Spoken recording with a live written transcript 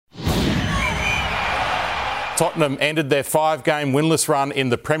Tottenham ended their 5-game winless run in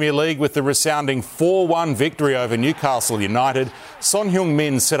the Premier League with the resounding 4-1 victory over Newcastle United. Son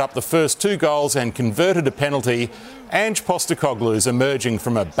Heung-min set up the first 2 goals and converted a penalty. Ange Postecoglou's emerging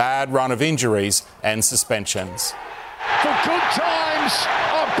from a bad run of injuries and suspensions. The good times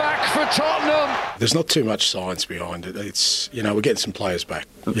are back for Tottenham. There's not too much science behind it. It's, we're getting some players back.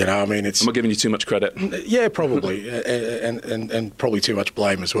 Am I giving you too much credit? Yeah, probably. and probably too much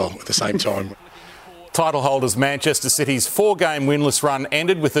blame as well at the same time. Title holders Manchester City's 4-game winless run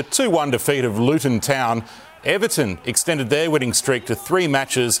ended with a 2-1 defeat of Luton Town. Everton extended their winning streak to 3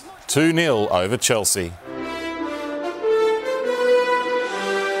 matches, 2-0 over Chelsea.